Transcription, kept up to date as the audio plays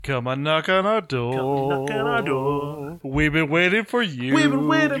Come on, knock on our door. We've been waiting for you. We've been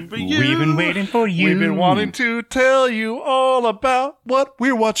waiting for you. We've been waiting for you. We've been wanting to tell you all about what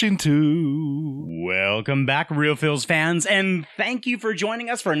we're watching too. Welcome back, Real Feels fans, and thank you for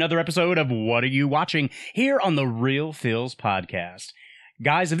joining us for another episode of What Are You Watching here on the Real Feels podcast.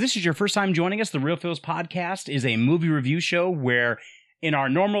 Guys, if this is your first time joining us, the Real Feels podcast is a movie review show where in our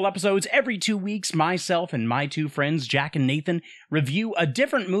normal episodes, every 2 weeks, myself and my two friends, Jack and Nathan, review a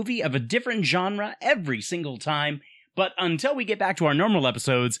different movie of a different genre every single time. But until we get back to our normal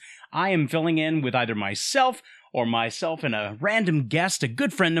episodes, I am filling in with either myself and a random guest, a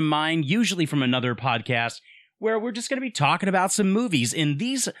good friend of mine, usually from another podcast, where we're just going to be talking about some movies in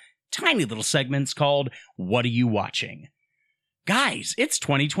these tiny little segments called What Are You Watching? Guys, it's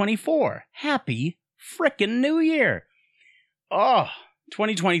 2024. Happy frickin' New Year! Oh,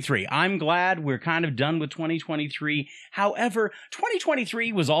 2023. I'm glad we're kind of done with 2023. However,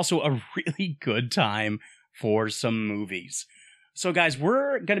 2023 was also a really good time for some movies. So guys,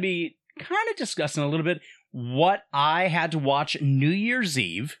 we're going to be kind of discussing a little bit what I had to watch New Year's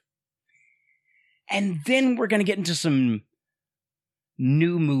Eve. And then we're going to get into some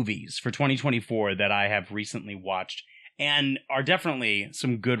new movies for 2024 that I have recently watched and are definitely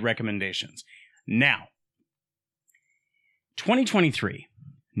some good recommendations. Now, 2023,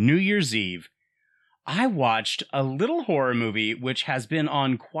 New Year's Eve, I watched a little horror movie which has been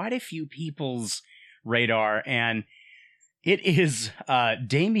on quite a few people's radar, and it is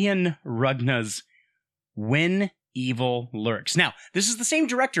Damien Rugna's When Evil Lurks. Now, this is the same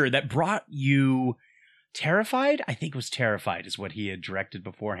director that brought you Terrified? I think it was Terrified is what he had directed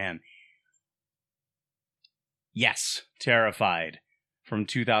beforehand. Yes, Terrified from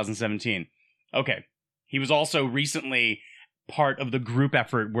 2017. Okay, he was also recently part of the group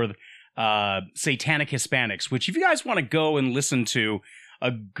effort with Satanic Hispanics, which if you guys want to go and listen to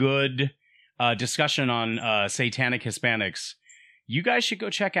a good discussion on Satanic Hispanics, you guys should go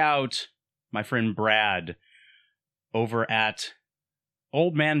check out my friend Brad over at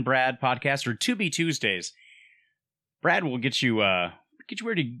Old Man Brad Podcast or To Be Tuesdays. Brad will get you where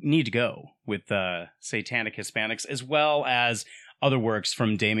you need to go with Satanic Hispanics, as well as other works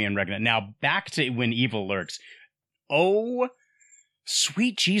from Damien Rugna. Now, back to When Evil Lurks. Oh,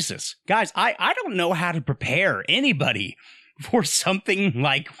 sweet Jesus. Guys, I don't know how to prepare anybody for something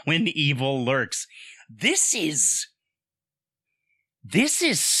like When Evil Lurks. This is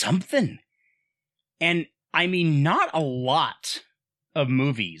something. And I mean, not a lot of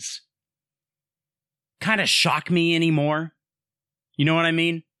movies kind of shock me anymore. You know what I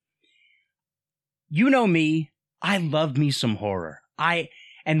mean? You know me, I love me some horror.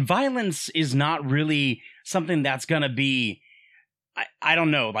 And violence is not really something that's gonna be, I don't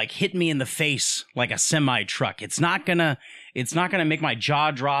know, like hit me in the face like a semi-truck. It's not gonna make my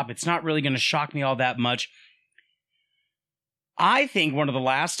jaw drop. It's not really gonna shock me all that much. I think one of the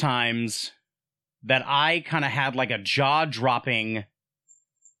last times that I kind of had like a jaw-dropping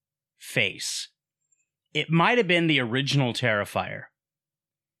face, it might have been the original Terrifier.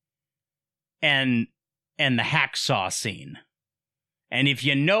 And the hacksaw scene. And if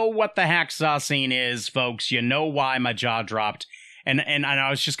you know what the hacksaw scene is, folks, you know why my jaw dropped. And I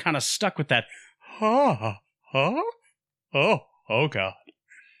was just kind of stuck with that. Oh, God.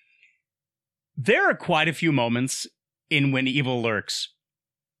 There are quite a few moments in When Evil Lurks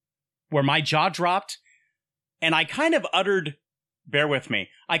where my jaw dropped and I kind of uttered, bear with me,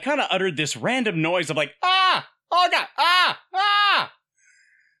 I kind of uttered this random noise of like, ah, oh God, ah, ah.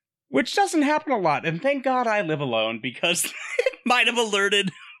 Which doesn't happen a lot, and thank God I live alone, because it might have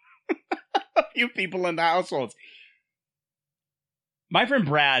alerted a few people in the households. My friend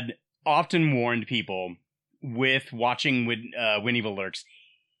Brad often warned people with watching When Evil Lurks,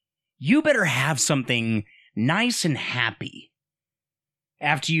 you better have something nice and happy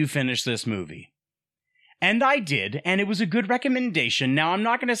after you finish this movie. And I did, and it was a good recommendation. Now, I'm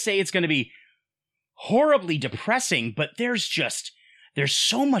not going to say it's going to be horribly depressing, but there's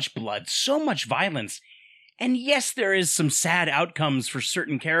so much blood, so much violence. And yes, there is some sad outcomes for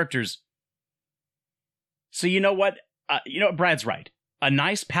certain characters. So you know what? Brad's right. A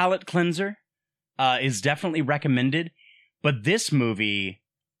nice palate cleanser is definitely recommended. But this movie,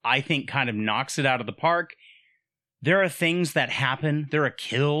 I think, kind of knocks it out of the park. There are things that happen. There are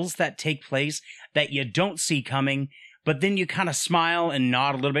kills that take place that you don't see coming. But then you kind of smile and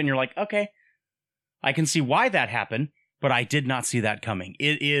nod a little bit and you're like, okay, I can see why that happened. But I did not see that coming.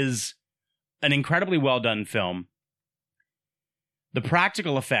 It is an incredibly well done film. The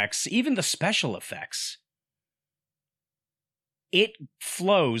practical effects, even the special effects, it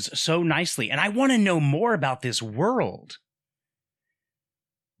flows so nicely. And I want to know more about this world.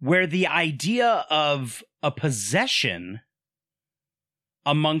 where the idea of a possession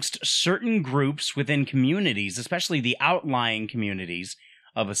amongst certain groups within communities, especially the outlying communities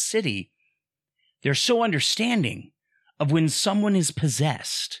of a city, they're so understanding of when someone is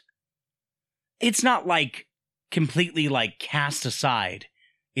possessed. It's not like completely like cast aside.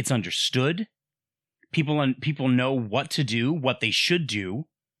 It's understood. People know what to do, what they should do.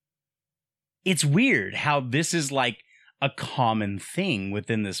 It's weird how this is like a common thing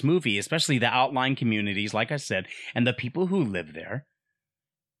within this movie, especially the outlying communities, like I said, and the people who live there.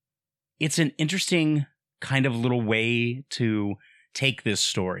 It's an interesting kind of little way to take this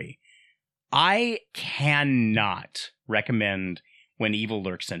story. I cannot recommend When Evil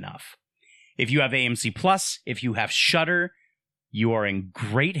Lurks enough. If you have AMC Plus, if you have Shudder, you are in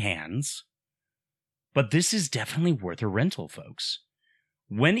great hands. But this is definitely worth a rental, folks.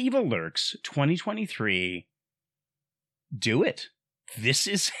 When Evil Lurks 2023, do it. This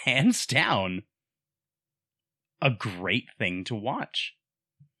is hands down a great thing to watch.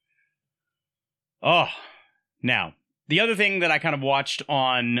 Oh, now, the other thing that I kind of watched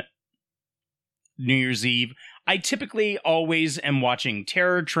on New Year's Eve, I typically always am watching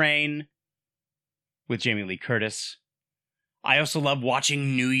Terror Train with Jamie Lee Curtis. I also love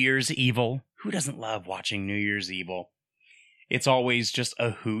watching New Year's Evil. Who doesn't love watching New Year's Evil? It's always just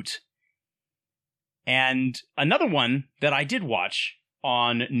a hoot. And another one that I did watch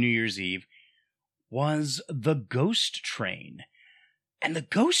on New Year's Eve was The Ghost Train. And The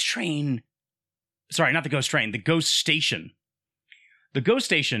Ghost Train... Sorry, not The Ghost Train. The Ghost Station. The Ghost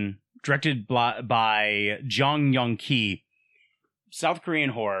Station, directed by Jong Yong-ki, South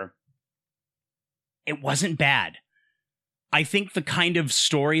Korean horror. It wasn't bad. I think the kind of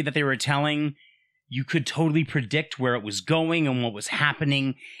story that they were telling, you could totally predict where it was going and what was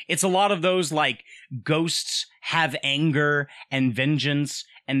happening. It's a lot of those, like, ghosts have anger and vengeance,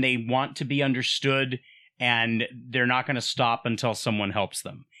 and they want to be understood, and they're not going to stop until someone helps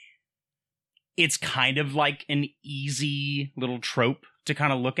them. It's kind of like an easy little trope to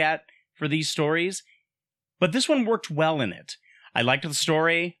kind of look at for these stories, but this one worked well in it. I liked the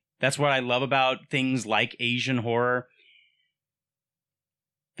story. That's what I love about things like Asian horror.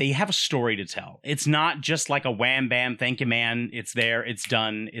 They have a story to tell. It's not just like a wham bam, thank you man, it's there, it's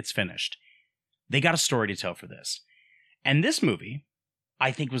done, it's finished. They got a story to tell for this. And this movie,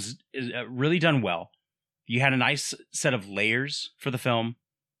 I think, was really done well. You had a nice set of layers for the film.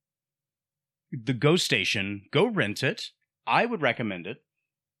 The Ghost Station, go rent it. I would recommend it.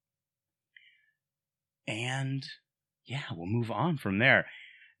 And yeah, we'll move on from there.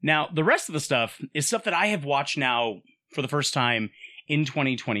 Now, the rest of the stuff is stuff that I have watched now for the first time in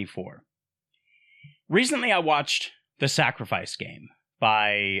 2024. Recently, I watched The Sacrifice Game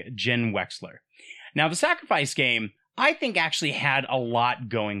by Jen Wexler. Now, The Sacrifice Game, I think, actually had a lot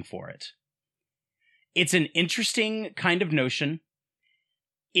going for it. It's an interesting kind of notion.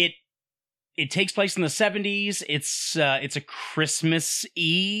 It takes place in the 70s. It's a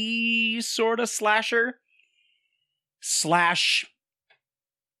Christmas-y sort of slasher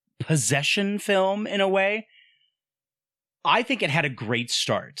 / possession film in a way. I think it had a great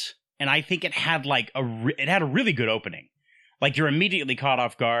start, and I think it had like it had a really good opening. Like, you're immediately caught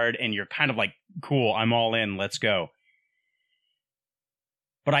off guard, and you're kind of like, cool, I'm all in, let's go.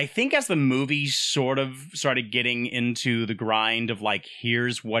 But I think as the movie sort of started getting into the grind of like,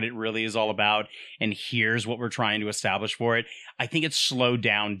 here's what it really is all about, and here's what we're trying to establish for it, I think it slowed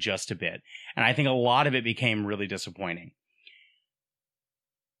down just a bit. And I think a lot of it became really disappointing.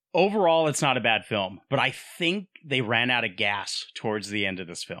 Overall, it's not a bad film, but I think they ran out of gas towards the end of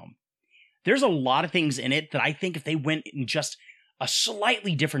this film. There's a lot of things in it that I think if they went in just a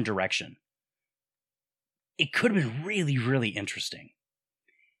slightly different direction, it could have been really, really interesting.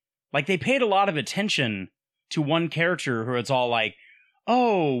 Like, they paid a lot of attention to one character who it's all like,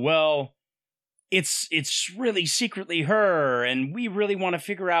 oh, well, it's really secretly her, and we really want to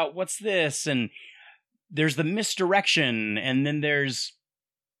figure out what's this, and there's the misdirection, and then there's,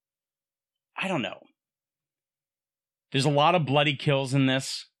 I don't know. There's a lot of bloody kills in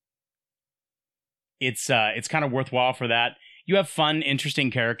this. It's kind of worthwhile for that. You have fun,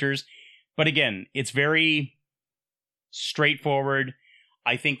 interesting characters, but again, it's very straightforward.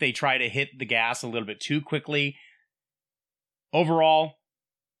 I think they try to hit the gas a little bit too quickly. Overall,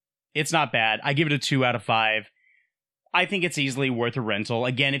 it's not bad. I give it a 2 out of 5. I think it's easily worth a rental.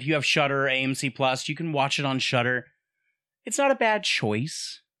 Again, if you have Shudder or AMC Plus, you can watch it on Shudder. It's not a bad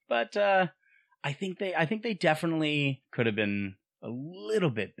choice, but I think they definitely could have been a little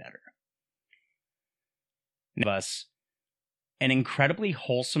bit better. Us, an incredibly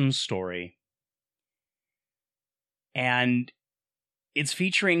wholesome story, and it's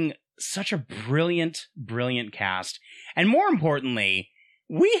featuring such a brilliant, brilliant cast. And more importantly,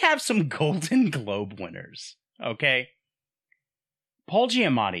 we have some Golden Globe winners, okay? Paul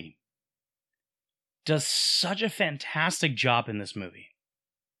Giamatti does such a fantastic job in this movie.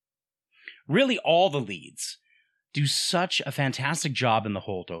 Really, all the leads do such a fantastic job in The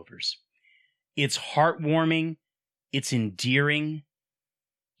Holdovers. It's heartwarming. It's endearing.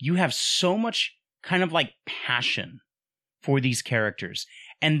 You have so much kind of like passion for these characters,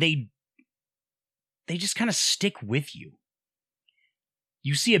 and they just kind of stick with you.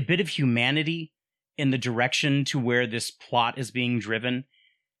 You see a bit of humanity in the direction to where this plot is being driven,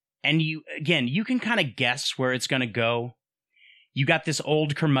 and you can kind of guess where it's going to go. You got this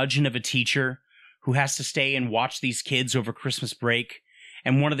old curmudgeon of a teacher who has to stay and watch these kids over Christmas break,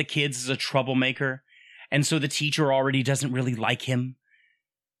 and one of the kids is a troublemaker, and so the teacher already doesn't really like him.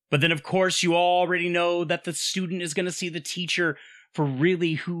 But then, of course, you already know that the student is going to see the teacher for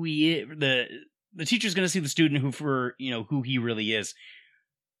really who he is. The teacher's going to see the student who he really is.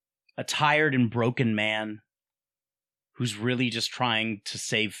 A tired and broken man who's really just trying to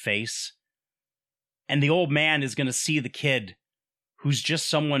save face. And the old man is going to see the kid who's just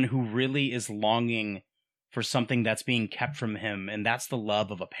someone who really is longing for something that's being kept from him, and that's the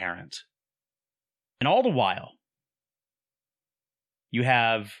love of a parent. And all the while, you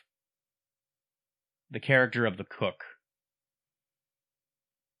have the character of the cook.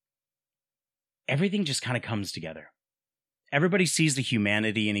 Everything just kind of comes together. Everybody sees the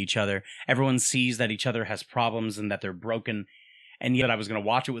humanity in each other. Everyone sees that each other has problems and that they're broken. And yet I was going to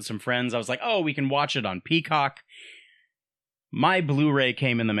watch it with some friends. I was like, oh, we can watch it on Peacock. My Blu-ray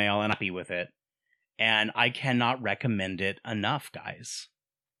came in the mail and I'm happy with it. And I cannot recommend it enough, guys.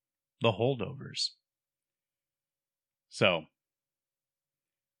 The Holdovers. So,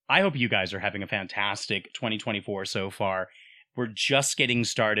 I hope you guys are having a fantastic 2024 so far. We're just getting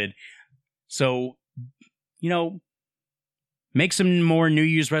started. So, make some more New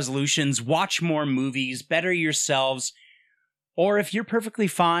Year's resolutions, watch more movies, better yourselves. Or if you're perfectly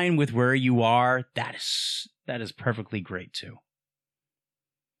fine with where you are, that is perfectly great too.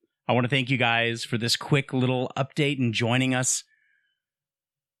 I want to thank you guys for this quick little update and joining us.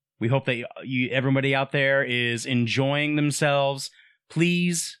 We hope that everybody out there is enjoying themselves.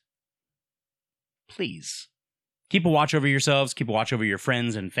 Please keep a watch over yourselves, keep a watch over your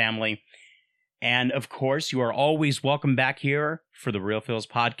friends and family. And of course, you are always welcome back here for the Real Feels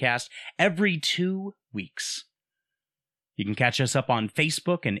podcast every 2 weeks. You can catch us up on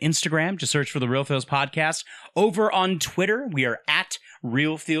Facebook and Instagram. Just search for the Real Feels podcast. Over on Twitter, we are at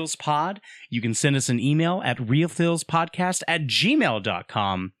Real Feels Pod. You can send us an email at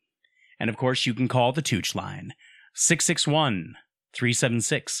realfeelspodcast@gmail.com. And of course, you can call the Tooch line,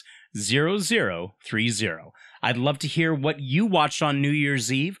 661-376-0030. I'd love to hear what you watched on New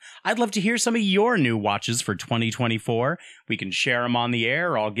Year's Eve. I'd love to hear some of your new watches for 2024. We can share them on the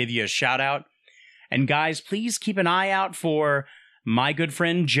air, or I'll give you a shout out. And guys, please keep an eye out for my good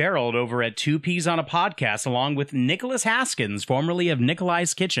friend Gerald over at Two Peas on a Podcast, along with Nicholas Haskins, formerly of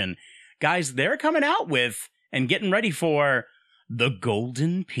Nikolai's Kitchen. Guys, they're coming out with and getting ready for the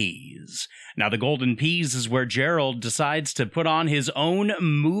Golden Peas. Now, the Golden Peas is where Gerald decides to put on his own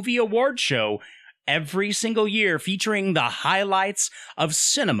movie award show every single year, featuring the highlights of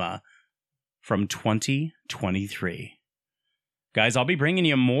cinema from 2023. Guys, I'll be bringing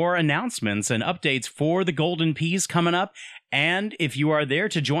you more announcements and updates for the Golden Peas coming up. And if you are there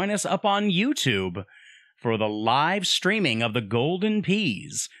to join us up on YouTube for the live streaming of the Golden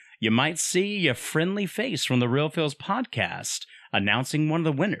Peas, you might see a friendly face from the Real Feels podcast announcing one of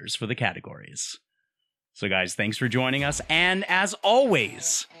the winners for the categories. So guys, thanks for joining us. And as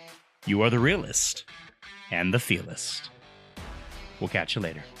always, you are the realist and the feelist. We'll catch you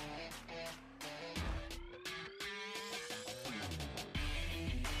later.